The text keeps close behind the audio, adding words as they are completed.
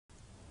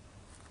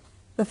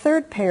The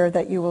third pair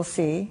that you will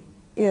see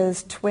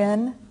is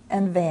Tuyen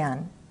and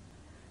Van.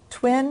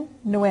 Tuyen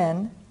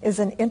Nguyen is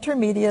an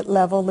intermediate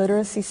level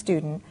literacy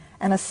student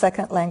and a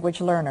second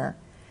language learner.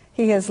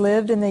 He has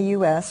lived in the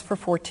U.S. for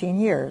 14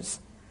 years.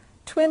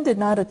 Tuyen did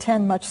not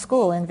attend much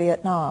school in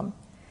Vietnam.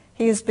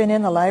 He has been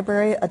in the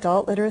library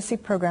adult literacy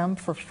program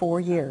for 4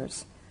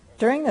 years.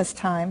 During this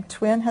time,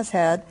 Tuyen has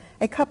had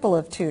a couple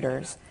of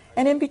tutors,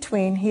 and in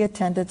between he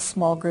attended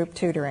small group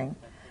tutoring.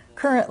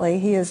 Currently,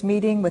 he is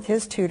meeting with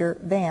his tutor,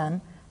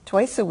 Van,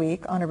 twice a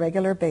week on a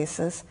regular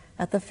basis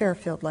at the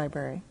Fairfield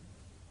Library.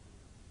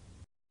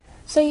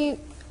 So you,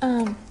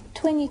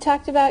 Tuyen, you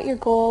talked about your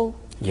goal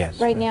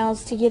right now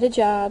is to get a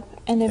job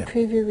and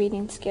improve your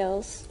reading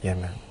skills. Yeah,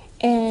 ma'am.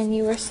 And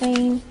you were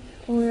saying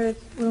when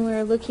we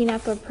were looking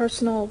at the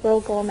personal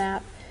role goal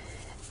map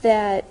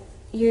that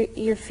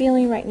you're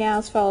feeling right now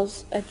as far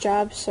as a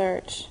job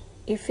search,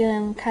 you're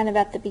feeling kind of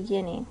at the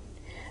beginning.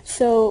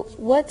 So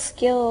what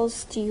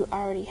skills do you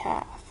already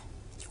have?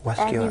 What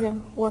Have skill? you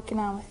been working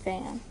on with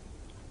Van?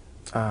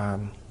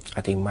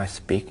 I think my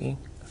speaking,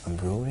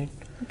 improving,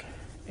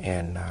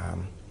 and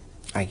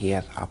I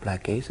guess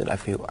application.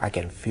 I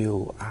can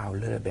feel out a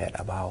little bit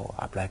about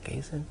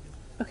application.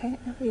 Okay,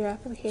 your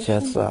application.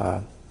 Just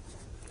a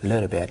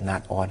little bit,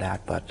 not all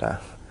that,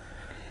 but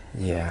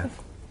yeah.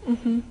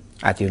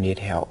 I do need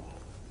help.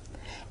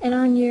 And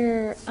on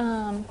your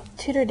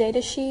tutor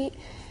data sheet,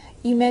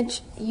 you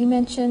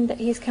mentioned that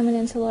he's coming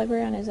into the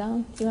library on his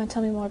own. Do you want to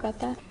tell me more about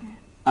that?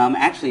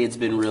 Actually, it's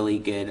been really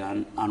good.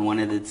 On one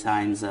of the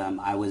times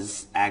I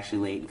was actually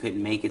late and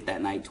couldn't make it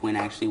that night, Tuyen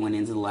actually went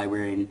into the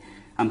library, and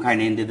I'm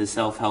kind of into the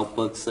self-help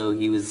books, so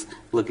he was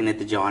looking at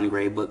the John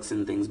Gray books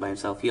and things by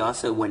himself. He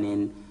also went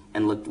in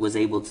and was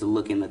able to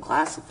look in the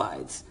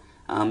classifieds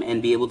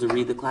and be able to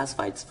read the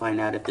classifieds to find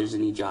out if there's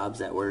any jobs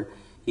that were,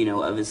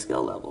 of his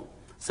skill level.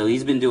 So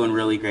he's been doing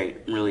really great.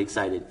 I'm really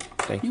excited.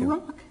 Thank you. You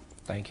rock.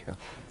 Thank you.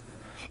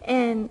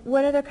 And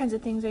what other kinds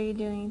of things are you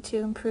doing to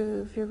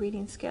improve your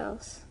reading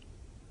skills?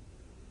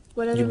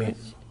 What other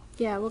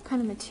what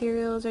kind of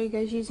materials are you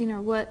guys using,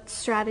 or what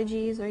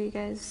strategies are you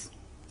guys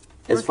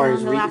working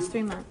on the last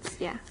 3 months?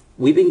 Yeah.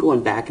 We've been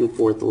going back and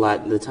forth a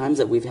lot. The times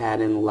that we've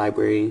had in the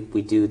library,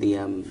 we do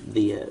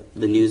the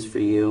news for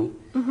you.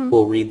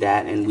 We'll read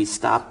that, and we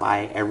stop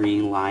by every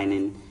line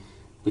and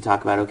we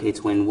talk about, okay,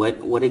 Tuyen,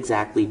 what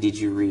exactly did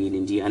you read,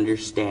 and do you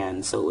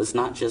understand? So it's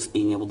not just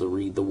being able to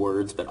read the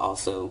words, but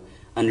also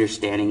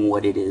understanding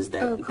what it is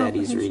that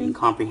he's reading.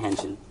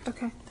 Comprehension.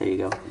 Okay. There you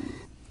go.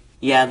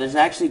 Yeah, there's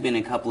actually been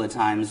a couple of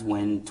times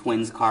when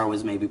Tuyen's car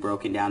was maybe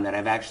broken down that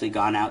I've actually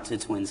gone out to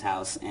Tuyen's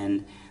house.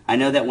 And I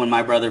know that when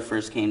my brother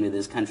first came to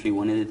this country,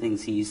 one of the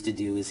things he used to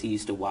do is he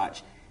used to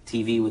watch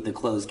TV with the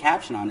closed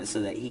caption on it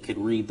so that he could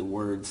read the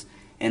words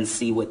and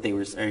see what they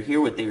were, or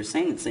hear what they were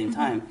saying at the same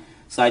time.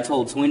 So I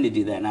told Tuyen to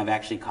do that, and I've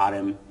actually caught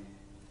him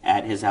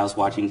at his house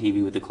watching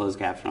TV with the closed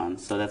caption on.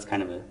 So that's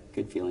kind of a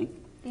good feeling.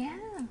 Yeah.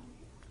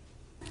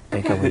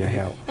 Thank you for your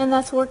help. And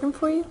that's working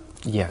for you?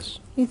 Yes.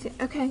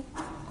 Okay.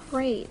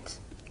 Great.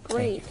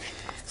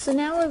 So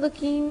now we're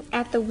looking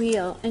at the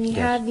wheel, and you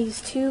have these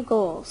 2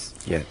 goals.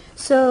 Yes.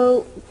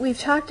 So we've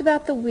talked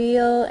about the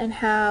wheel and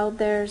how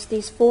there's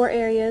these 4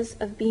 areas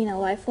of being a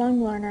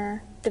lifelong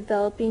learner,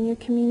 developing your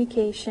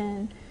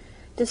communication,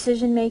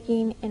 decision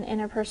making, and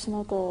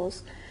interpersonal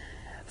goals.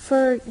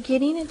 For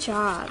getting a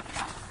job,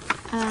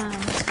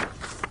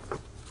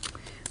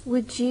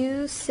 would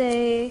you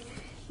say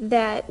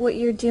that what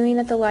you're doing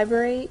at the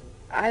library,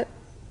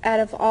 out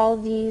of all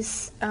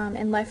these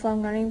in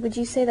lifelong learning, would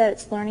you say that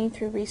it's learning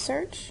through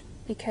research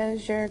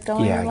because you're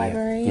going to the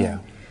library? Yeah.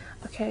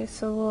 Okay,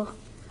 so we'll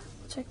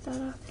check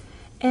that off.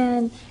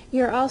 And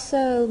you're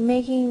also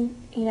making,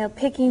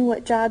 picking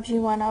what jobs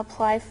you want to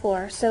apply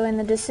for. So in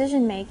the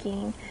decision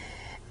making,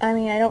 I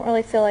mean, I don't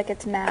really feel like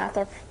it's math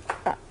or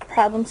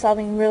problem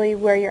solving really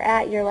where you're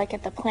at. You're like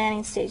at the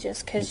planning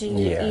stages because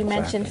you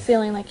mentioned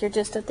feeling like you're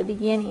just at the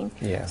beginning.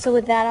 Yeah. So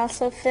would that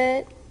also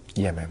fit?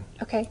 Yeah, ma'am.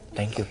 Okay.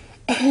 Thank you.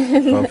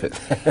 Perfect.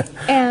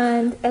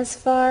 And as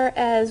far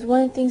as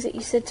one of the things that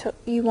you said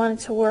you wanted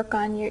to work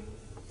on,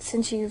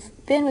 since you've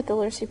been with the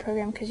literacy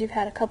program, because you've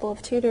had a couple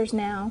of tutors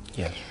now,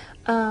 Yes.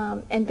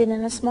 And been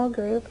in a small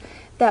group,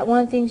 that one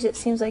of the things that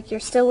seems like you're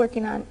still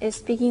working on is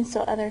speaking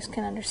so others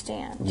can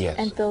understand. Yes.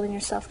 And building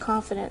your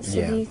self-confidence. So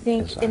Yeah, do you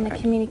think in the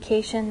exactly.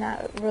 communication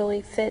that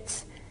really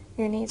fits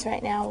your needs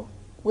right now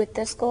with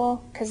this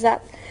goal? Because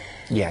that...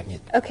 Yeah.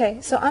 Okay,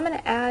 so I'm going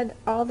to add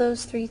all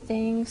those 3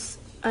 things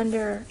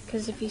under,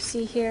 because if you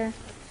see here,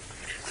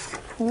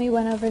 when we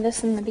went over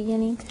this in the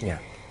beginning,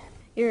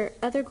 your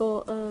other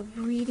goal of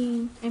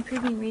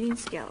improving reading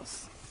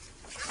skills.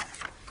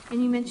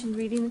 And you mentioned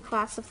reading the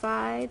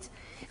classifieds,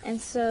 and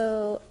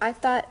so I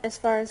thought as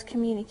far as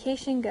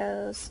communication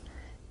goes,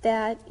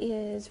 that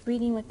is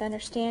reading with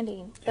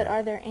understanding. But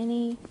are there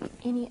any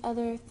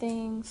other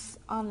things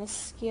on the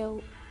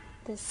skill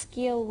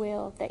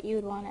wheel that you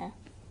would want to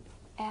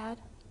add?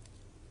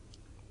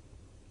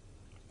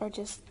 Or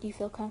just you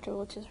feel comfortable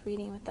with just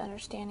reading with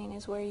understanding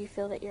is where you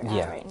feel that you're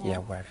at right now? Yeah,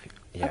 where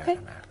I'm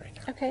at right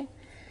now. Okay.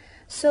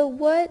 So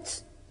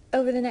what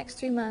over the next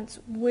 3 months,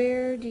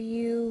 where do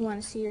you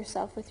want to see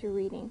yourself with your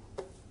reading?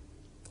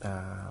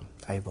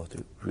 Able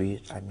to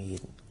read. I mean,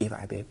 if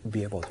I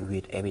be able to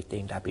read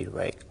everything, that'd be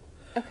great.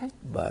 Okay.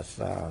 But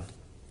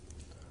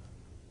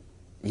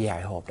yeah,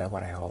 I hope that's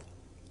what I hope.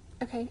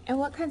 Okay. And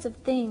what kinds of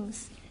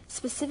things,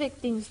 specific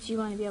things, do you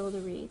want to be able to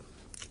read?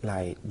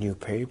 Like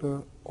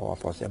newspaper, or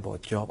for example,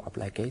 job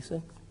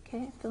application.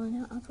 Okay,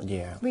 filling out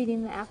Yeah.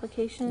 reading the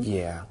application.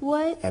 Yeah.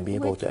 What? And be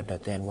able to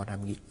understand what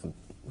I'm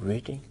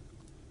reading.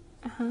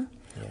 Uh-huh.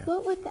 Yeah.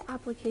 What with the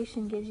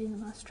application gives you the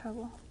most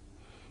trouble?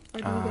 Or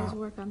do you guys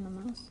work on the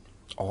most?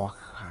 All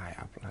kind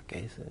of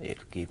application, it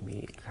give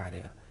me kind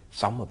of,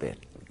 some of it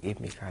give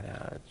me kind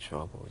of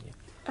trouble.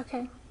 Yeah.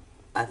 Okay.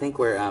 I think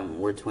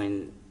where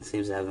Twin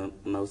seems to have the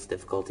most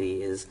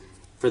difficulty is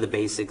for the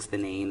basics, the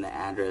name, the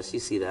address. You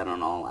see that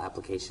on all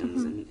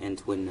applications, and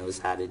Twin knows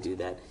how to do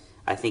that.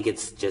 I think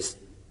it's just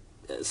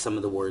some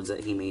of the words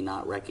that he may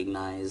not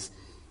recognize,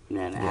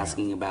 and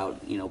asking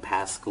about,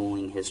 past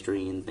schooling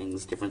history and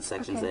things, different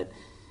sections that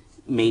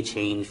may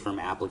change from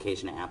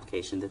application to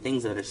application. The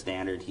things that are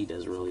standard, he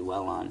does really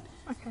well on.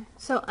 Okay.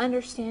 So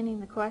understanding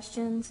the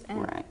questions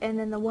and Right. and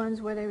then the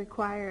ones where they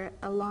require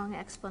a long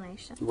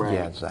explanation. Right.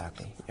 Yeah,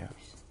 exactly. Yeah.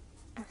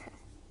 Okay.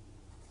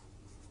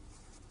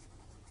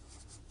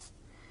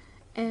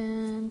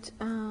 And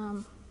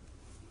let's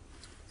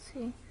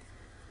see.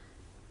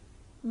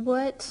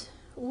 What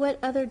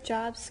other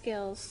job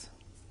skills?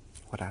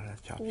 What other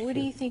jobs? What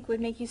do you think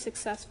would make you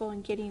successful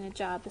in getting a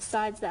job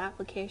besides the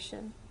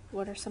application?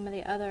 What are some of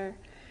the other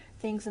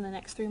things in the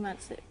next 3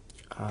 months that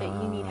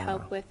you need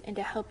help with and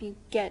to help you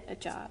get a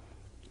job?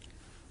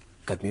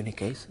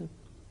 Communication.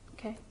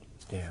 Okay.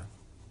 Yeah.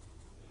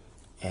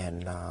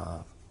 And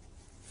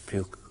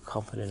feel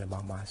confident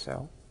about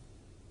myself.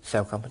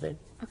 Self-confident.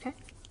 Okay.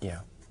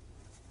 Yeah.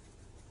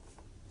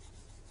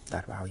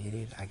 That's how it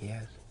is, I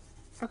guess.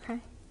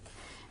 Okay.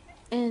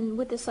 And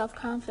with the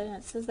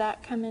self-confidence, does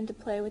that come into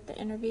play with the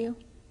interview?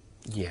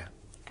 Yeah.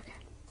 Okay.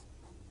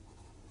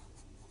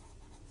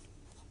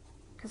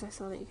 Because I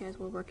saw that you guys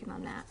were working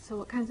on that. So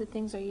what kinds of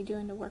things are you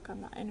doing to work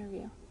on the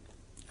interview?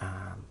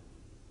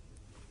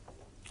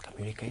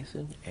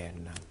 Communication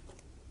and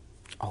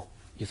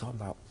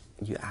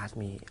you asked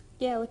me.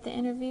 Yeah, with the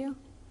interview.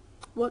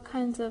 What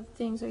kinds of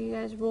things are you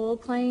guys role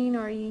playing,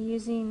 or are you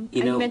using?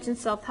 You mentioned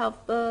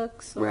self-help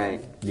books. Or,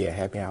 Right. Yeah,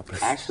 help me out,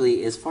 please.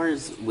 Actually, as far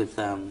as with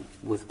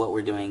what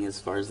we're doing, as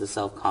far as the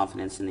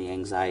self-confidence and the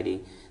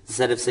anxiety,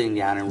 instead of sitting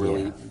down and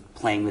really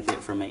playing with it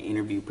from an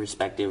interview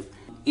perspective,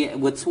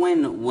 with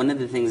Tuyen, one of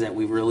the things that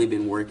we've really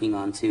been working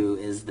on too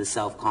is the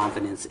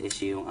self-confidence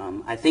issue.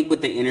 I think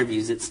with the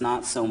interviews, it's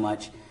not so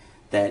much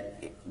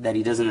that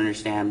he doesn't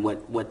understand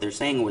what they're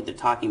saying or what they're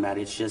talking about.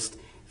 It's just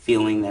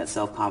feeling that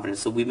self-confidence.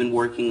 So we've been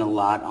working a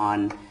lot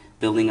on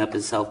building up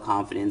his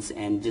self-confidence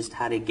and just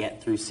how to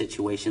get through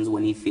situations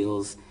when he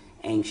feels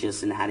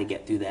anxious and how to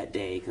get through that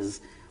day. Because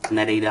when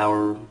that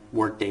 8-hour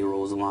workday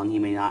rolls along, he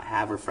may not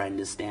have a friend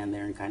to stand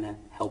there and kind of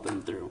help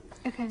him through.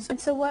 Okay. And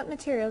so what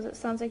materials? It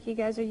sounds like you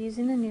guys are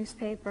using the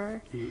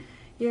newspaper.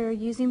 You're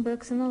using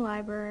books in the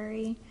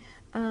library.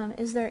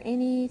 Is there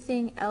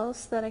anything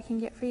else that I can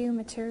get for you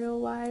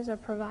material-wise or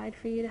provide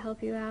for you to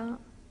help you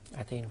out?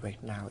 I think right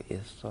now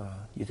is,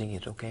 you think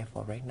it's okay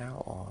for right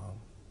now, or?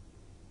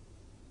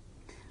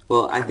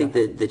 Well, I think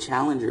that the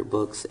Challenger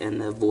books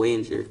and the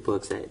Voyager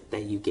books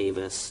that you gave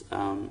us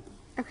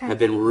have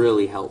been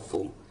really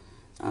helpful.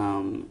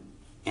 And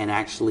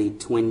actually,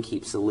 Tuyen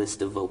keeps a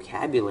list of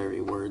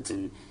vocabulary words,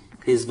 and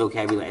his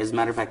vocabulary, as a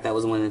matter of fact, that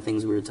was one of the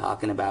things we were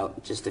talking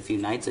about just a few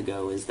nights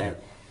ago, is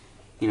that,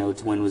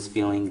 Tuyen was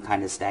feeling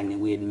kind of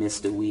stagnant. We had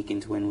missed a week,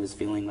 and Tuyen was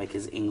feeling like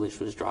his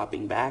English was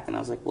dropping back, and I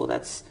was like, well,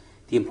 that's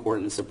the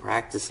importance of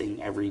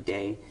practicing every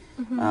day.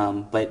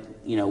 But,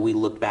 we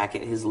looked back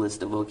at his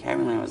list of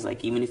vocabulary, and I was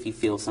like, even if you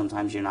feel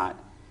sometimes you're not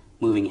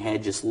moving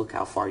ahead, just look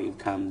how far you've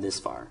come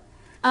this far.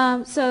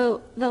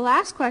 So the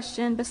last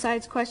question,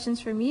 besides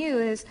questions from you,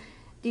 is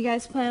do you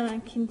guys plan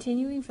on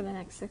continuing for the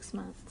next 6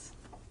 months?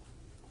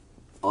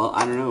 Well,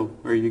 I don't know.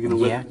 Are you going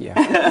to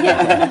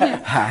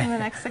Yeah. For the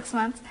next 6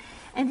 months.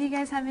 And do you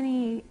guys have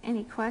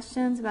any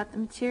questions about the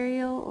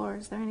material, or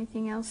is there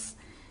anything else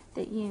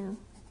that you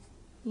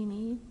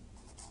need?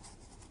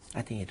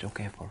 I think it's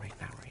okay for right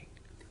now, right?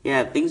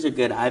 Yeah, things are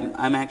good.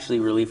 I'm actually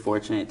really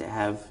fortunate to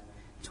have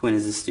Tuyen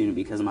as a student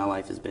because my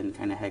life has been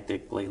kind of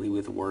hectic lately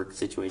with work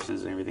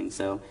situations and everything.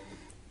 So,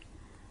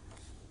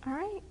 all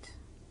right,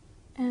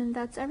 and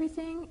that's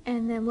everything.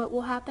 And then what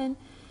will happen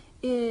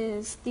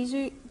is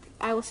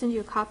I will send you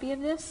a copy of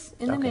this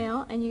in the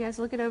mail, and you guys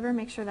look it over and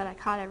make sure that I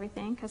caught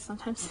everything, because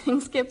sometimes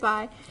things get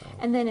by.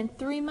 And then in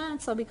 3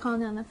 months, I'll be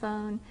calling you on the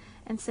phone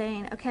and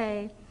saying,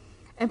 okay.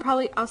 And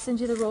probably I'll send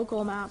you the roll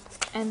goal map,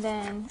 and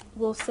then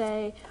we'll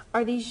say,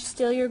 are these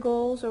still your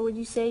goals, or would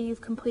you say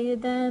you've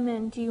completed them,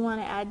 and do you want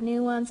to add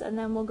new ones? And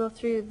then we'll go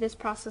through this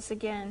process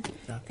again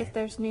if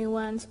there's new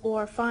ones,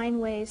 or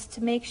find ways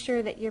to make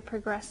sure that you're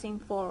progressing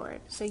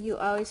forward. So you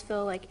always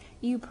feel like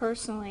you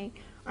personally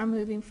are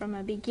moving from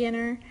a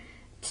beginner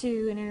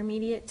to an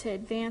intermediate to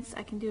advanced.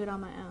 I can do it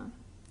on my own.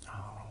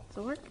 Does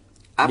it work?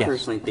 I Yes.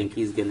 personally think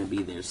he's going to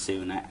be there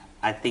soon.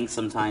 I think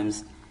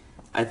sometimes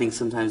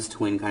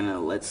Twin kind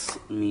of lets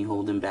me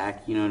hold him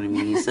back. You know what I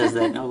mean? He says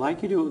that, "Oh, I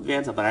could do it with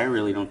Vanta," but I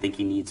really don't think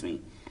he needs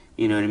me.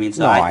 You know what I mean?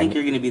 So No, I think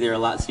you're going to be there a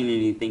lot sooner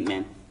than you think,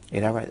 man.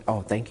 Is that right?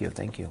 Oh, thank you,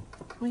 thank you,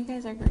 Well, you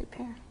guys are a great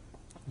pair.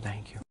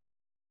 thank you.